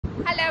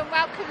Hello and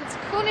welcome to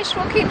Cornish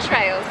Walking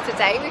Trails.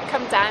 Today we've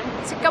come down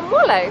to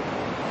Gunwalloe.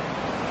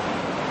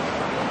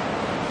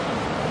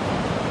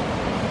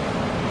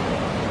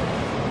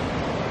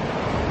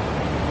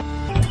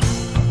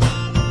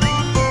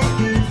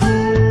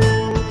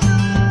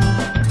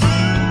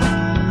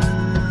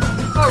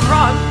 Oh,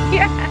 Ron!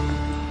 Yeah!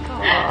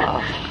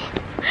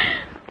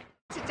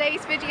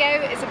 Today's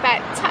video is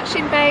about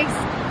touching base,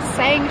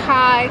 saying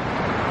hi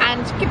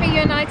and giving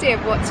you an idea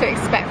of what to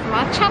expect from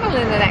our channel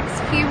in the next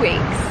few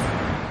weeks.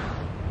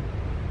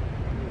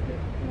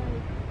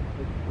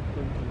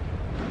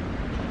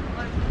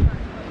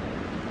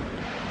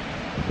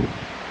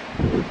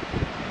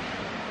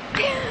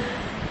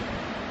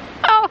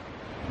 Oh,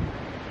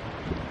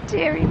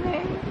 dearie me.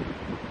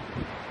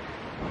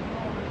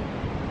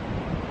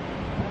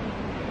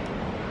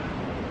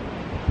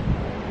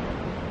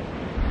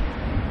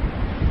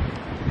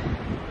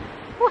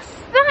 What's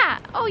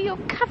that? Oh, you're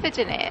covered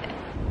in it.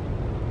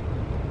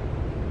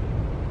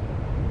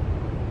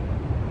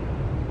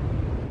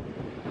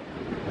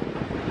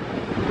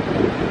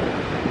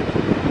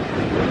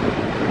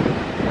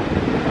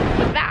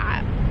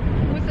 That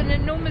was an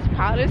enormous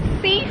pile of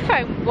sea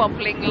foam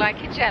wobbling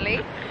like a jelly.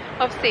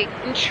 Obviously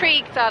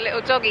intrigued our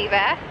little doggy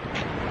there.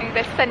 And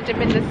they send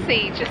him in the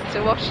sea just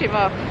to wash him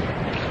off.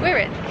 We're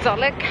at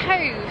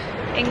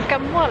Cove in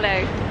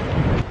Gunwalloe.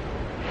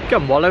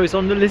 Gunwalloe is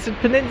on the Lizard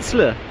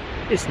Peninsula.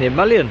 It's near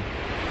Mullion.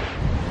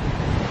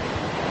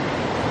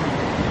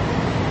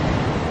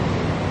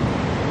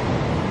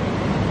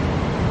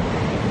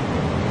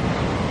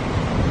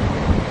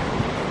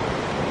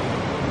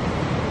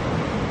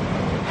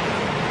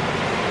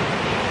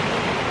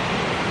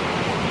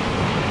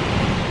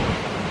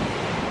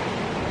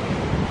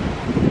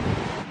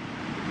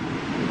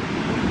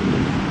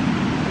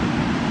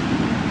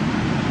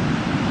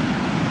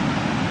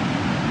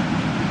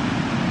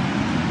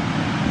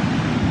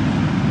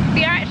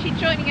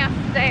 Joining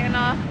us today on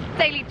our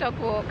daily dog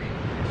walk.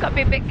 Got to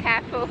be a bit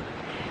careful.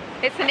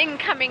 It's an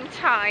incoming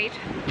tide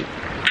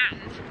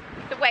and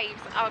the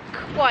waves are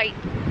quite,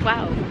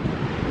 well,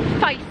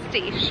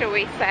 feisty, shall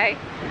we say.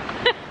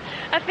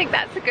 I think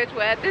that's a good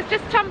word. They're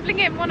just tumbling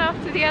in one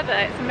after the other.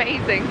 It's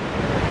amazing.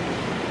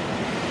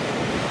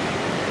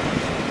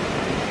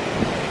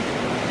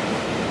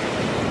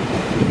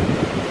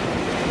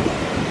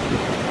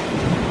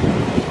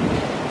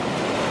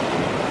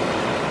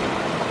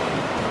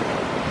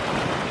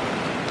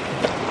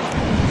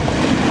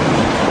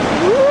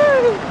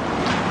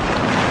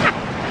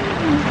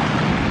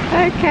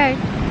 Okay,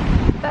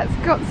 that's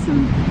got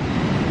some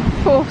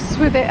force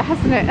with it,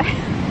 hasn't it?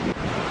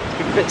 It's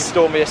been a bit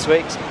stormy this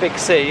week, some big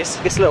seas.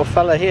 This little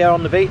fella here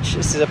on the beach,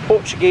 this is a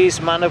Portuguese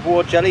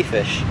man-of-war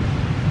jellyfish.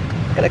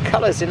 Look at the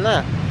colours in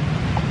that.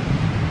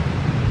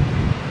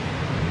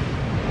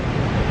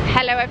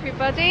 Hello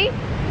everybody.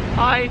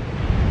 Hi.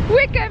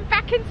 We're going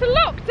back into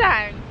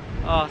lockdown.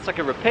 Oh, it's like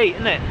a repeat,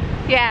 isn't it?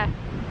 Yeah,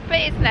 but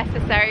it's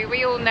necessary,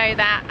 we all know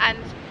that, and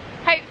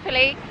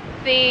hopefully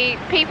the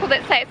people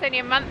that say it's only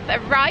a month are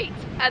right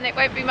and it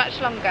won't be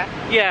much longer.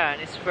 Yeah,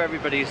 and it's for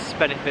everybody's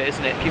benefit,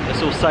 isn't it? Keeping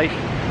us all safe.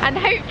 And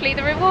hopefully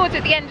the reward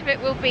at the end of it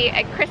will be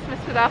a Christmas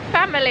with our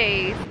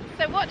families.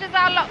 So what does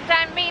our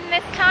lockdown mean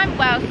this time?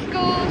 Well,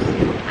 schools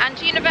and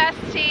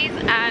universities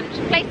and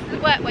places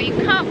of work where you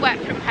can't work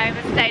from home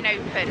are staying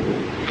open.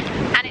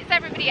 And it's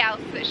everybody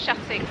else that's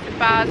shutting, so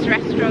bars,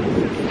 restaurants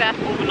and stuff.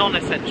 All the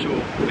non-essential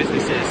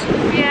businesses.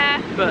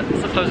 Yeah. But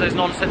sometimes those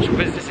non-essential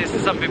businesses to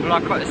some people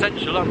are quite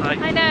essential, aren't they?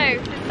 I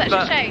know, it's such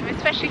a shame,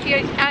 especially if you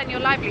earn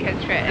your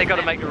livelihood through it. They've got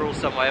to make the rules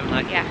some way, haven't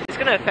they? Yeah. It's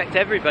going to affect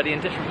everybody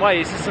in different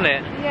ways, isn't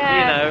it? Yeah.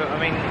 You know, I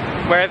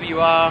mean, wherever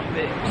you are,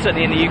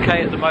 certainly in the UK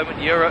at the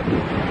moment, Europe,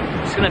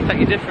 it's going to affect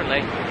you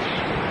differently.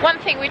 One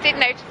thing we did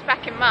notice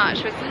back in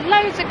March was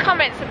loads of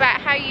comments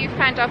about how you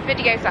found our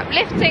videos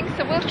uplifting,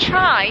 so we'll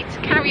try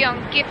to carry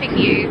on giving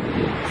you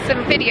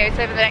some videos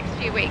over the next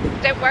few weeks.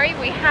 Don't worry,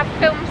 we have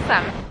filmed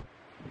some.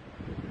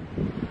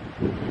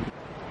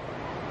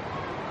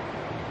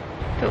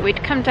 But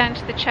we'd come down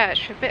to the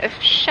church for a bit of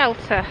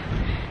shelter.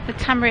 The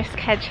tamarisk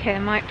hedge here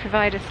might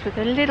provide us with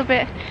a little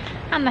bit,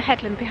 and the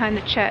headland behind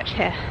the church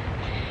here.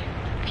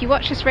 If you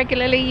watch us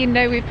regularly, you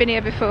know we've been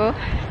here before.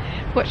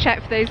 Watch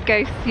out for those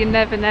ghosts, you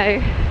never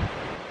know.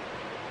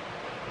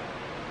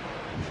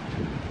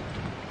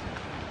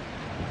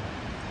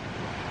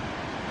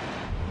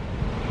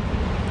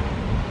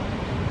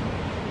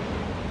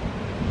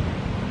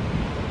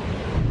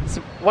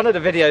 So one of the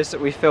videos that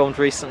we filmed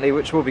recently,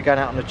 which will be going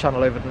out on the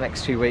channel over the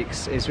next few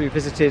weeks, is we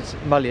visited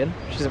Mullion,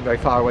 which isn't very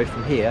far away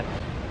from here.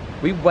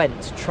 We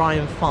went to try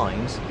and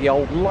find the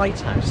old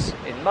lighthouse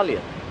in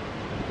Mullion.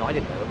 Now, I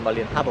didn't know that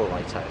Mullion had a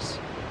lighthouse.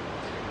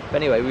 But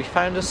anyway, we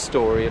found a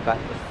story about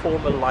the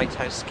former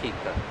lighthouse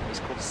keeper. He's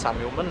called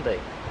Samuel Munday.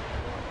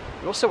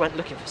 We also went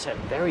looking for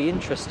something very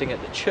interesting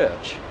at the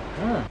church.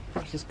 Ah,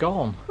 it's just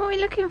gone. What are we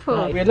looking for?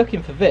 Right, we're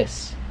looking for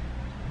this.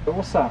 But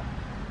what's that?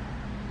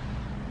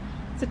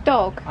 It's a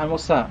dog. And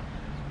what's that?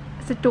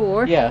 It's a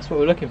door. Yeah, that's what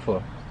we're looking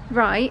for.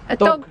 Right, a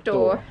dog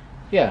door.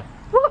 Yeah.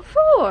 What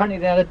for? Apparently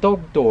they had a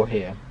dog door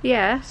here.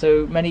 Yeah.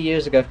 So many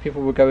years ago, if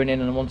people were going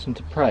in and wanting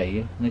to pray,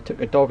 and they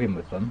took a dog in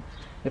with them,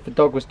 if the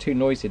dog was too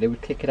noisy, they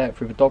would kick it out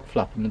through the dog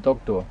flap in the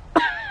dog door.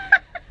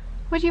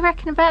 What do you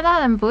reckon about that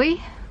then,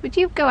 boy? Would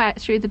you go out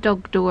through the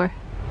dog door?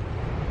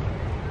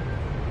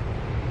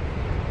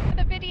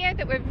 The video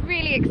that we're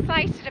really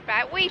excited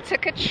about, we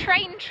took a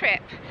train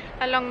trip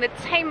along the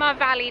Tamar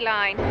Valley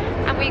line,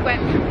 and we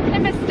went from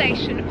Plymouth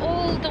Station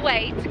all the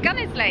way to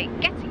Gunwalloe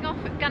Lake, getting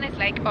off at Gunwalloe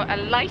Lake, or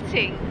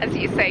alighting, as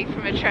you say,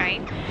 from a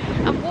train,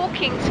 and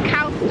walking to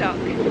Cowstock.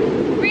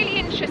 Really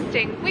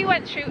interesting. We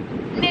went through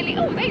nearly,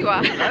 oh, there you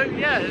are. Oh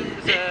yeah,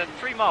 it's a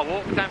 3-mile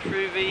walk down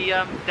through the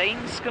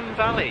Danescombe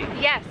Valley.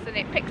 Yes, and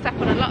it picks up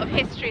on a lot of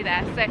history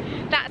there, so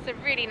that's a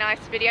really nice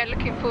video.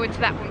 Looking forward to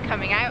that one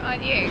coming out,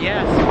 aren't you?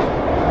 Yes.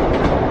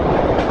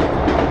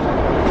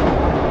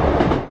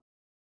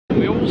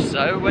 We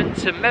also went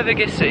to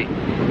Mevagissey.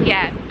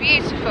 Yeah,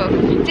 beautiful.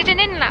 Did an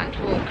inland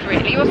walk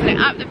really, wasn't it?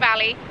 Up the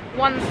valley,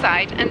 one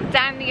side, and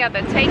down the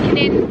other, taking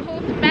in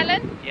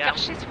Porthmelon. Yeah.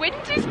 Gosh, this wind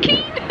is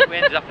keen. We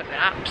ended up at the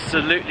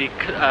absolutely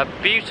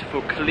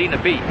beautiful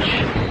Kalina Beach.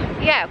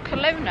 Yeah,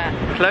 Kelowna.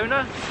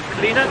 Kelowna?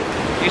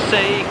 Kalina? You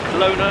say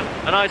Kelowna,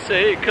 and I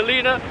say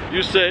Kalina.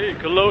 You say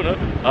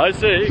Kelowna, I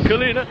say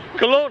Kalina.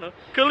 Kelowna,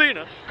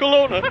 Kalina,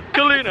 Kelowna,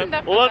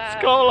 Kalina.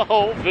 Let's call the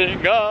whole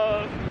thing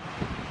off.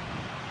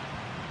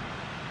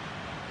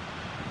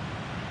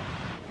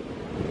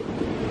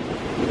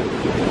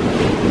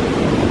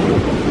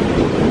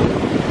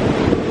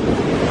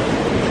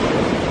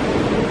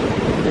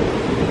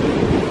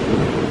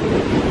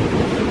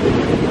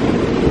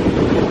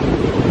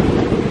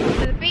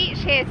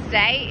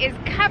 Today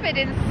is covered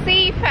in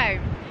sea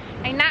foam,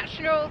 a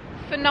natural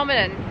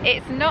phenomenon.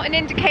 It's not an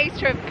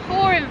indicator of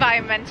poor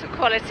environmental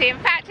quality. In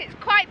fact, it's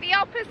quite the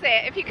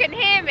opposite. If you can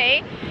hear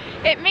me,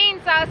 it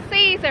means our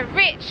seas are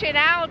rich in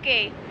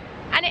algae,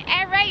 and it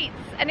aerates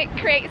and it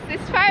creates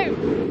this foam.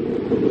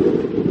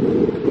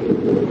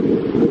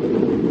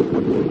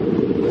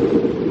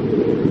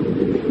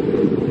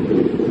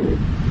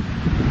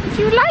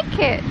 Do you like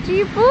it? Do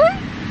you, boy?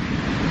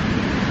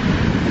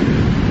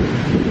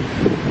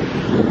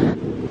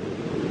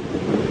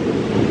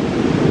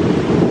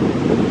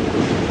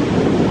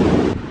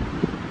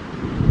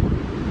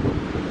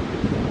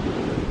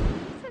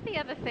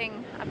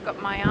 I've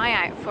got my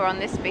eye out for on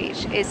this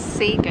beach is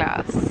sea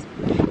glass,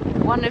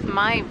 one of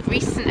my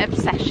recent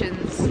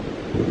obsessions.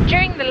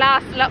 During the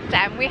last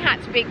lockdown we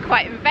had to be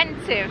quite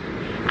inventive,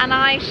 and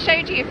I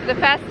showed you for the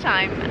first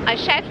time, I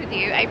shared with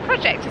you a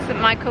project at St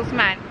Michael's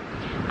Mount.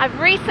 I've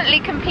recently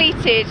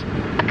completed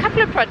a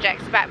couple of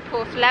projects about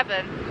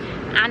Porthmelon,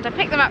 and I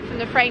picked them up from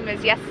the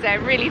framers yesterday.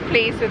 I'm really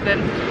pleased with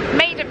them.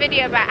 Made a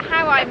video about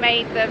how I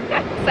made them,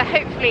 so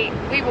hopefully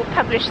we will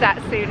publish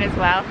that soon as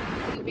well.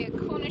 It'll be a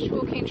Cornish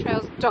Walking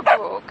Trails dog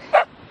walk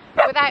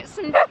without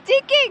some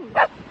digging,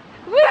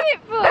 will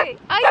it, boy?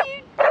 Are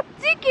you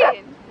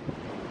digging?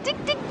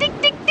 Dig, dig,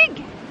 dig, dig,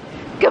 dig.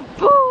 Good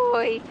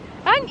boy,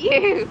 aren't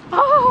you?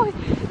 Oh,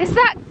 is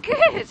that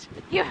good?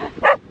 You're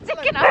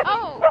digging a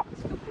hole.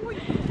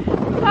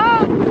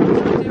 Oh,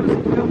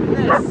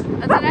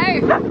 I don't know.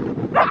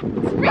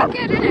 It's pretty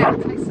good, isn't it?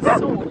 It tastes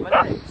salt on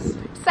my lips.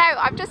 So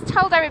I've just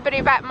told everybody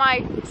about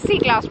my sea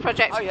glass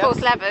project for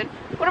Porthmelon.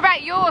 What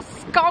about your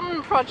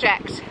scone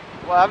project?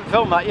 Well, I haven't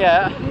filmed that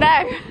yet.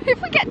 No.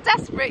 If we get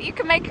desperate, you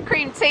can make a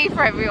cream tea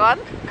for everyone.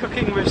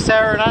 Cooking with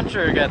Sarah and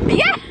Andrew again.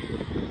 Yeah.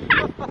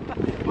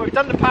 Well, we've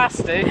done the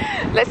pasty.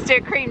 Let's do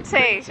a cream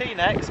tea. Cream tea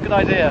next. Good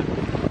idea.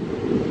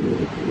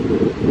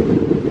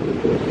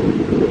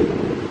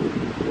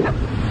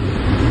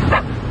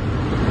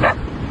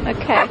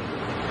 Okay.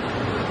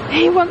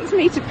 He wants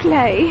me to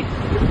play.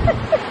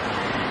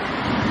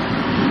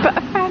 But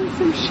I found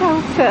some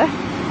shelter.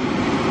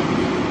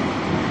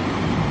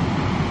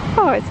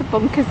 Oh, it's a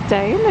bonkers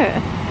day, isn't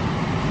it?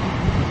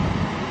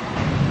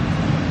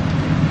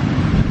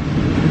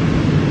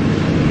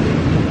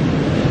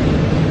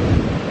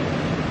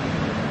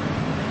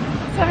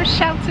 So I'm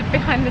sheltered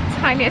behind the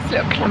tiniest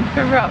little clump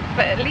of rock,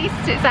 but at least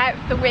it's out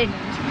of the wind.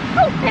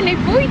 Oh, hello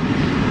boy!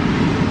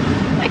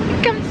 I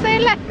can come say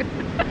hello.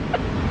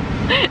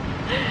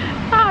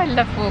 Oh, I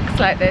love walks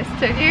like this,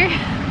 don't you?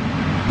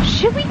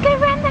 Should we go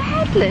around the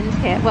headland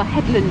here? Well,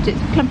 headland, it's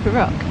a clump of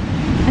rock.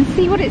 And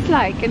see what it's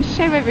like and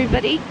show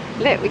everybody.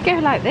 Look, we go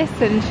like this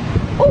and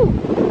oh,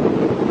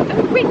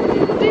 the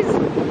wind is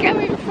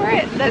going for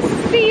it. The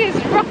sea is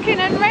rocking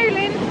and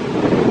rolling.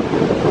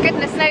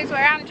 Goodness knows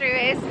where Andrew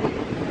is.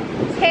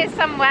 He's here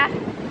somewhere.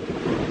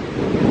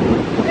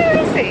 Where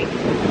is he?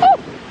 Oh!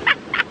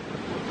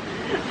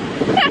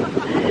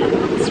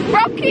 It's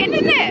rocking,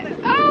 isn't it?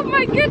 Oh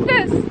my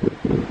goodness.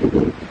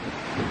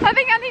 I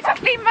think I need to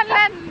clean my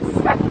lens.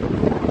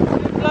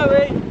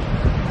 Chloe.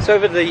 So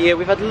over the year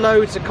we've had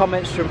loads of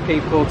comments from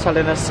people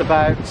telling us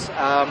about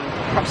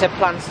perhaps their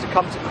plans to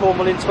come to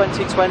Cornwall in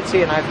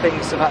 2020 and how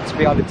things have had to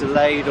be either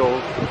delayed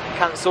or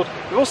cancelled.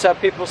 We've also had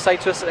people say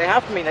to us that they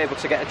haven't been able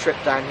to get a trip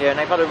down here and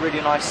they've had a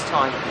really nice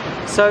time.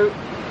 So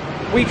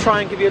we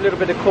try and give you a little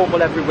bit of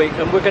Cornwall every week,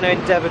 and we're going to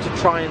endeavour to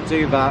try and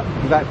do that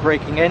without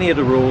breaking any of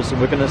the rules, and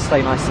we're going to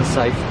stay nice and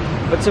safe.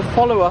 But to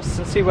follow us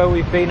and see where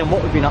we've been and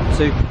what we've been up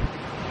to,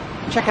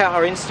 check out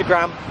our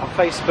Instagram, our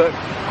Facebook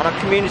and our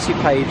community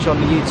page on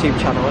the YouTube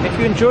channel. And if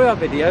you enjoy our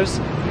videos,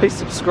 please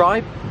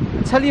subscribe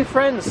and tell your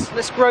friends.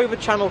 Let's grow the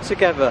channel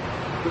together.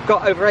 We've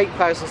got over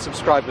 8,000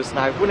 subscribers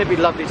now. Wouldn't it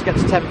be lovely to get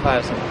to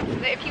 10,000?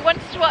 If you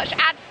wanted to watch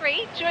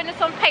ad-free, join us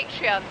on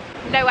Patreon.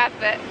 No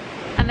adverts.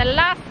 And the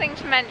last thing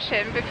to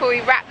mention before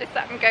we wrap this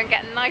up and go and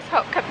get a nice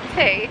hot cup of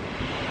tea,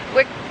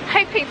 we're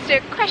hoping to do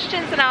a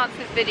questions and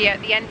answers video at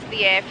the end of the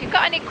year. If you've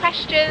got any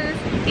questions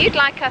you'd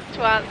like us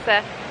to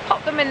answer,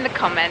 pop them in the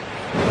comments.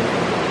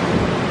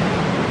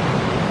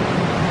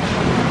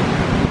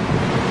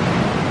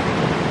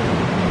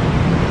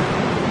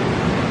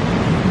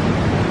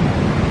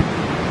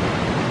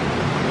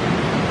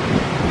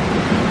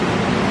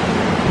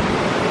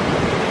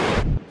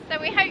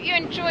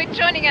 Enjoyed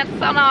joining us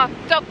on our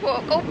dog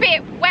walk,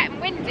 albeit wet and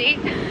windy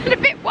and a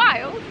bit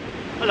wild.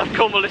 I love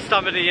Cornwall this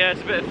time of the year,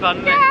 it's a bit of fun,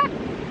 isn't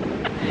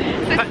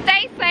it? So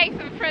stay safe,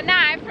 and for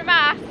now, from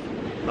us,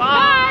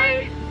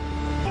 bye!